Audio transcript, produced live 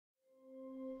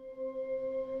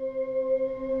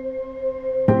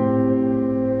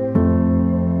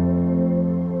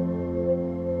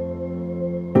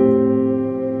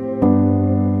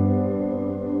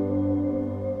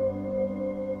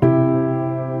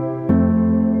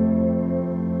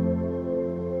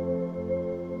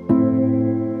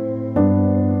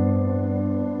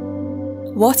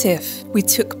What if we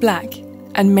took black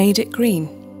and made it green?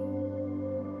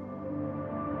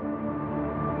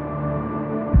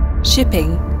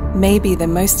 Shipping may be the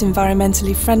most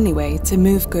environmentally friendly way to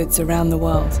move goods around the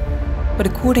world, but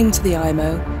according to the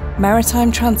IMO,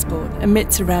 maritime transport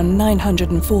emits around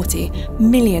 940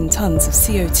 million tonnes of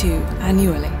CO2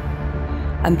 annually.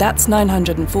 And that's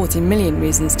 940 million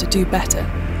reasons to do better,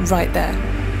 right there.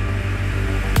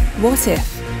 What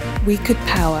if we could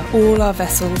power all our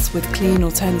vessels with clean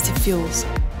alternative fuels?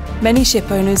 Many ship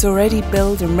owners already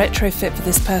build and retrofit for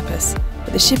this purpose,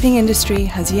 but the shipping industry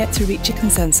has yet to reach a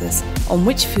consensus on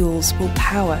which fuels will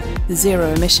power the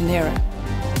zero-emission era.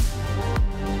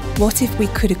 What if we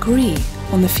could agree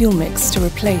on the fuel mix to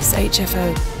replace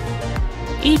HFO?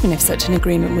 Even if such an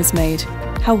agreement was made,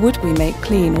 how would we make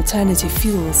clean alternative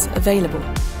fuels available?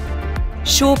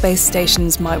 Shore-based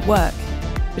stations might work,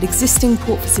 but existing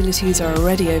port facilities are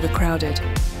already overcrowded.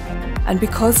 And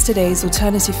because today's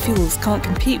alternative fuels can't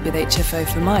compete with HFO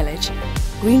for mileage,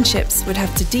 green ships would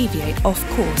have to deviate off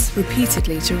course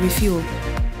repeatedly to refuel,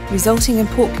 resulting in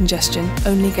port congestion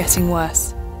only getting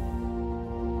worse.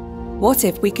 What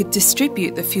if we could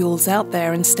distribute the fuels out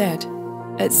there instead,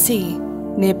 at sea,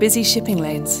 near busy shipping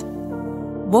lanes?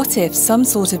 What if some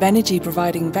sort of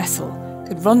energy-providing vessel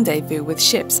could rendezvous with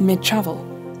ships mid-travel?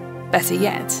 Better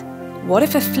yet, what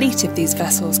if a fleet of these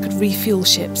vessels could refuel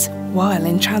ships while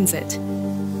in transit?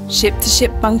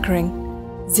 Ship-to-ship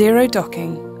bunkering, zero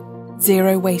docking,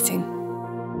 zero waiting.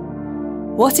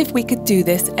 What if we could do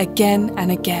this again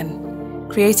and again,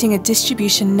 creating a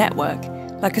distribution network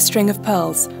like a string of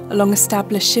pearls along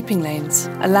established shipping lanes,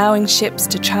 allowing ships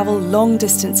to travel long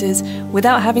distances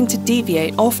without having to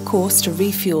deviate off course to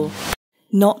refuel?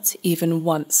 Not even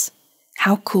once.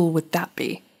 How cool would that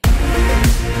be?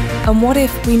 And what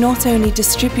if we not only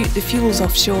distribute the fuels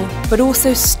offshore, but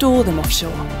also store them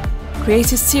offshore?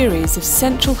 Create a series of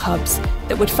central hubs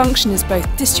that would function as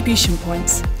both distribution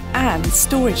points and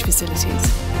storage facilities.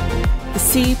 The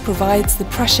sea provides the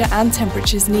pressure and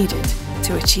temperatures needed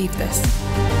to achieve this.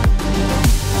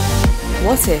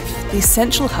 What if these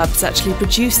central hubs actually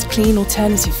produced clean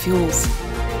alternative fuels?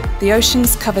 The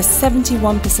oceans cover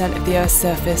 71% of the Earth's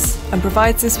surface and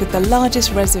provides us with the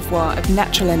largest reservoir of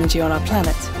natural energy on our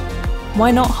planet. Why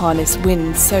not harness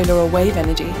wind, solar or wave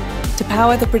energy to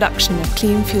power the production of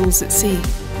clean fuels at sea?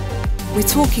 We're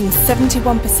talking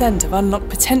 71% of unlocked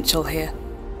potential here.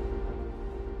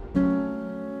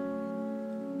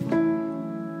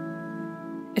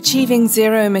 Achieving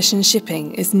zero-emission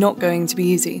shipping is not going to be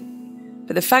easy,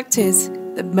 but the fact is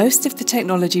that most of the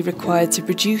technology required to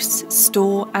produce,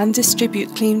 store and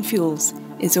distribute clean fuels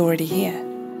is already here,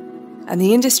 and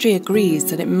the industry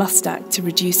agrees that it must act to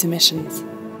reduce emissions.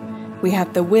 We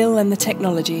have the will and the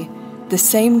technology, the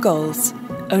same goals,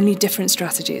 only different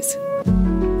strategies.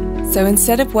 So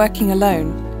instead of working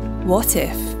alone, what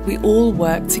if we all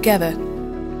work together?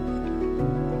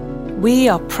 We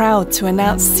are proud to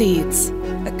announce ZEEDS,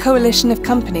 a coalition of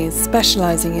companies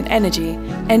specialising in energy,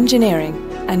 engineering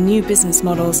and new business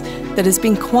models that has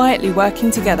been quietly working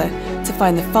together to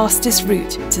find the fastest route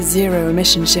to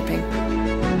zero-emission shipping.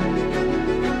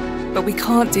 But we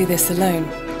can't do this alone.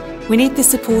 We need the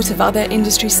support of other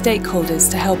industry stakeholders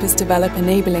to help us develop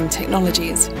enabling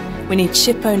technologies. We need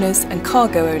ship owners and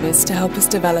cargo owners to help us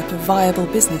develop a viable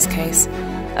business case.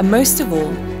 And most of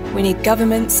all, we need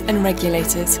governments and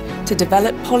regulators to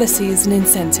develop policies and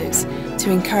incentives to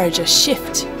encourage a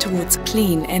shift towards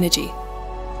clean energy.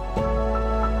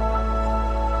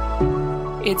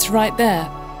 It's right there,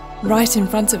 right in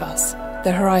front of us,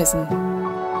 the horizon.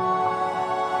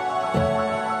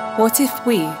 What if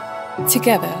we,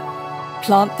 together,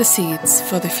 plant the seeds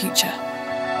for the future?